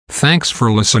Thanks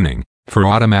for listening. For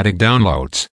automatic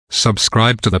downloads,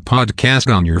 subscribe to the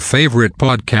podcast on your favorite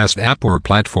podcast app or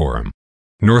platform.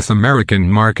 North American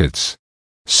markets.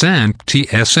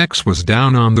 S&P/TSX was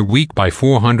down on the week by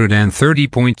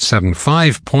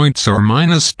 430.75 points or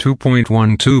minus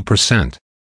 2.12%.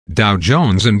 Dow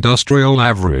Jones Industrial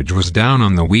Average was down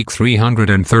on the week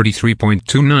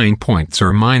 333.29 points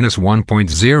or minus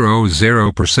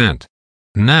 1.00%.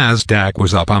 Nasdaq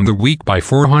was up on the week by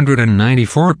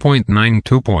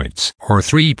 494.92 points or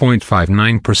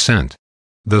 3.59%.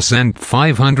 The S&P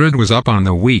 500 was up on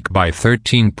the week by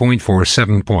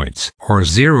 13.47 points or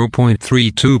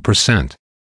 0.32%.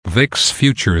 VIX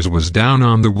Futures was down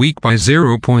on the week by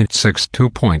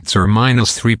 0.62 points or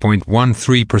minus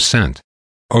 3.13%.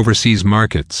 Overseas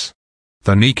markets.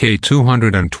 The Nikkei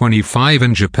 225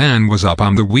 in Japan was up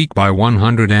on the week by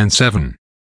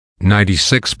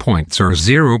 107.96 points or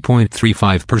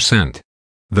 0.35%.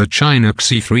 The China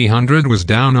CSI 300 was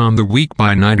down on the week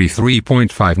by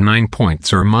 93.59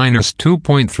 points or minus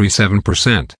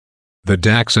 2.37%. The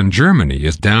DAX in Germany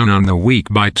is down on the week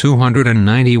by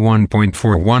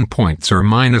 291.41 points or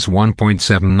minus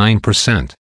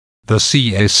 1.79%. The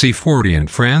CAC 40 in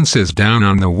France is down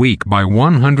on the week by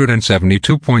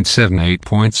 172.78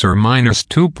 points or minus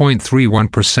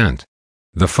 2.31%.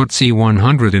 The FTSE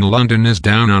 100 in London is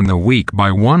down on the week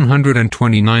by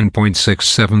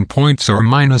 129.67 points or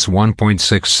minus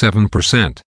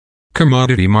 1.67%.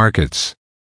 Commodity markets.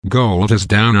 Gold is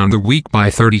down on the week by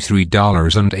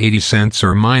 $33.80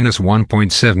 or minus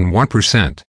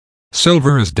 1.71%.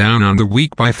 Silver is down on the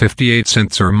week by 58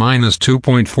 cents or minus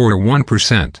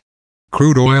 2.41%.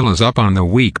 Crude oil is up on the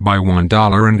week by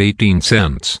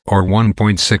 $1.18 or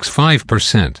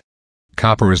 1.65%.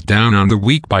 Copper is down on the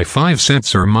week by 5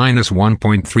 cents or minus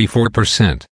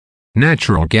 1.34%.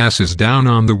 Natural gas is down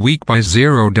on the week by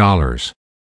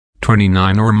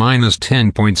 $0.29 or minus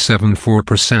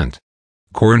 10.74%.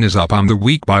 Corn is up on the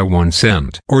week by 1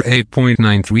 cent or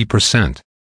 8.93%.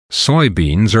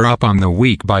 Soybeans are up on the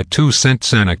week by 2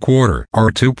 cents and a quarter or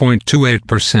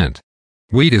 2.28%.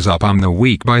 Wheat is up on the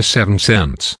week by 7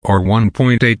 cents or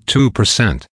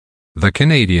 1.82%. The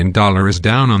Canadian dollar is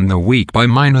down on the week by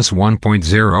minus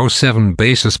 1.07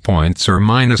 basis points or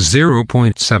minus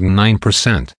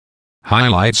 0.79%.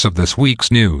 Highlights of this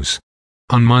week's news.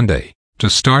 On Monday, to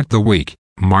start the week,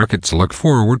 markets look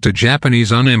forward to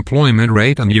Japanese unemployment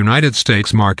rate and United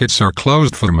States markets are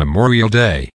closed for Memorial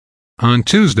Day. On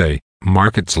Tuesday,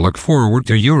 markets look forward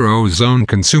to Eurozone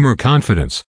consumer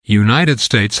confidence, United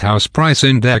States House Price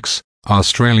Index,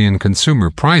 Australian Consumer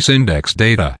Price Index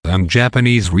data, and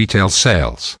Japanese retail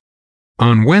sales.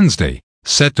 On Wednesday,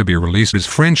 set to be released is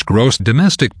French Gross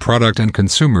Domestic Product and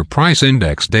Consumer Price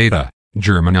Index data,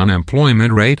 German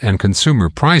unemployment rate and Consumer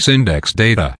Price Index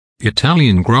data,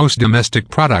 Italian Gross Domestic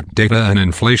Product data and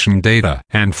inflation data,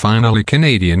 and finally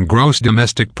Canadian Gross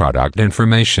Domestic Product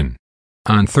information.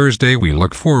 On Thursday we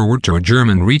look forward to a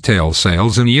German retail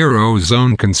sales and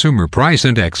Eurozone Consumer Price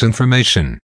Index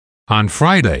information. On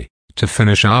Friday, to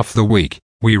finish off the week,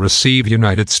 we receive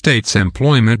United States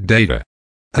employment data.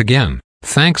 Again,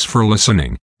 thanks for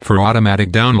listening. For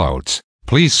automatic downloads,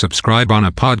 please subscribe on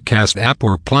a podcast app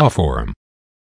or platform.